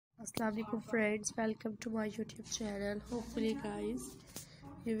Assalamu alaikum friends, welcome to my YouTube channel. Hopefully guys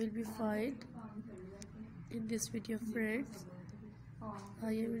you will be fine. In this video friends,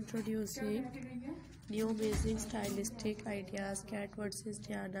 I am introducing new amazing stylistic ideas cat versus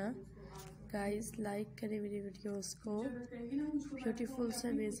Diana. Guys like करें मेरी videos को, beautiful से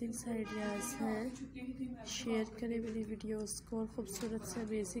amazing से ideas हैं, share करें मेरी videos को, खूबसूरत से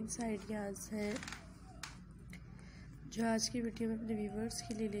अमेजिंग से आइडियाज़ हैं जो आज की वीडियो में अपने व्यूवर्स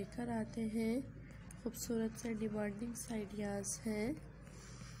के लिए लेकर आते हैं। खूबसूरत से डिमांडिंग आइडियाज़ हैं,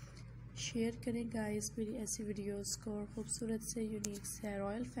 शेयर करें गाइस मेरी ऐसी वीडियोस को। और खूबसूरत से यूनिक से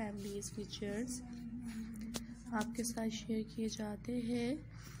रॉयल फैमिलीज़ फीचर्स आपके साथ शेयर किए जाते हैं।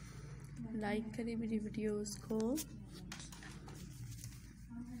 लाइक करें मेरी वीडियोस को।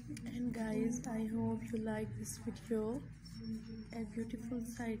 And guys I hope you like this video and beautiful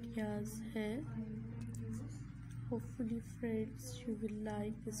ideas है। Hopefully friends you will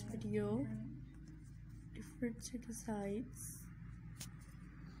like this video. Different designs,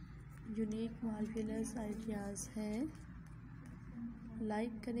 unique marvelous ideas हैं।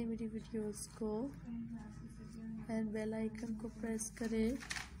 लाइक करें मेरी वीडियोस को एंड बेल आइकन को प्रेस करें।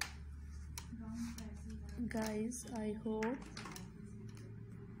 Guys I hope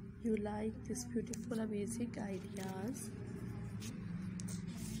you like this beautiful amazing ideas.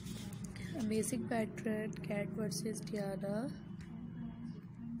 Amazing pattern cat versus Diana.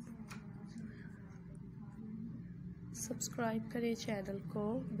 Subscribe करें channel को,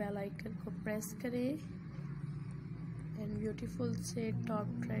 bell icon को press करें एंड ब्यूटीफुल से टॉप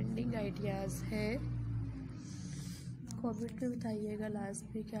ट्रेंडिंग आइडियाज़ हैं। कमेंट में बताइएगा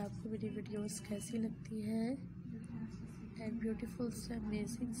लास्ट में कि आपको मेरी वीडियोस कैसी लगती हैं एंड ब्यूटीफुल से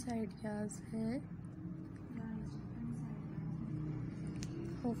अमेजिंग से आइडियाज़ हैं।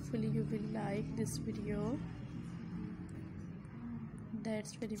 Hopefully you will like this video.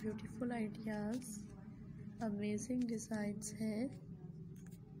 That's very beautiful ideas, amazing designs हैं।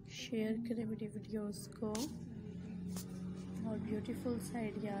 शेयर करें मेरी वीडियोस को और ब्यूटीफुल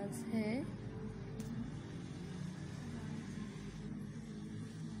आइडियाज़ हैं।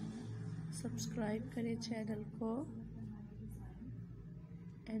 सब्सक्राइब करें चैनल को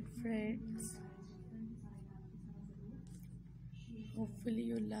and friends hopefully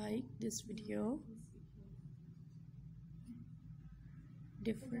you like this video.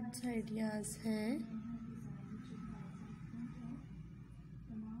 Different ideas हैं।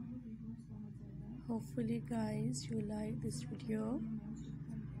 Hopefully guys you like this video.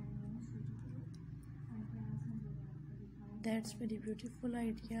 That's very beautiful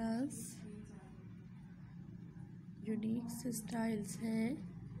ideas, unique styles हैं।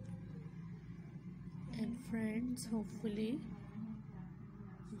 And friends hopefully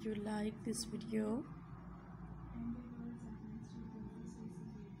you like this video.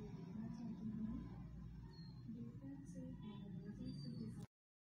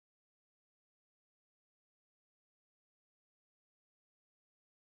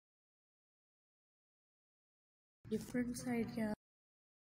 Different ideas.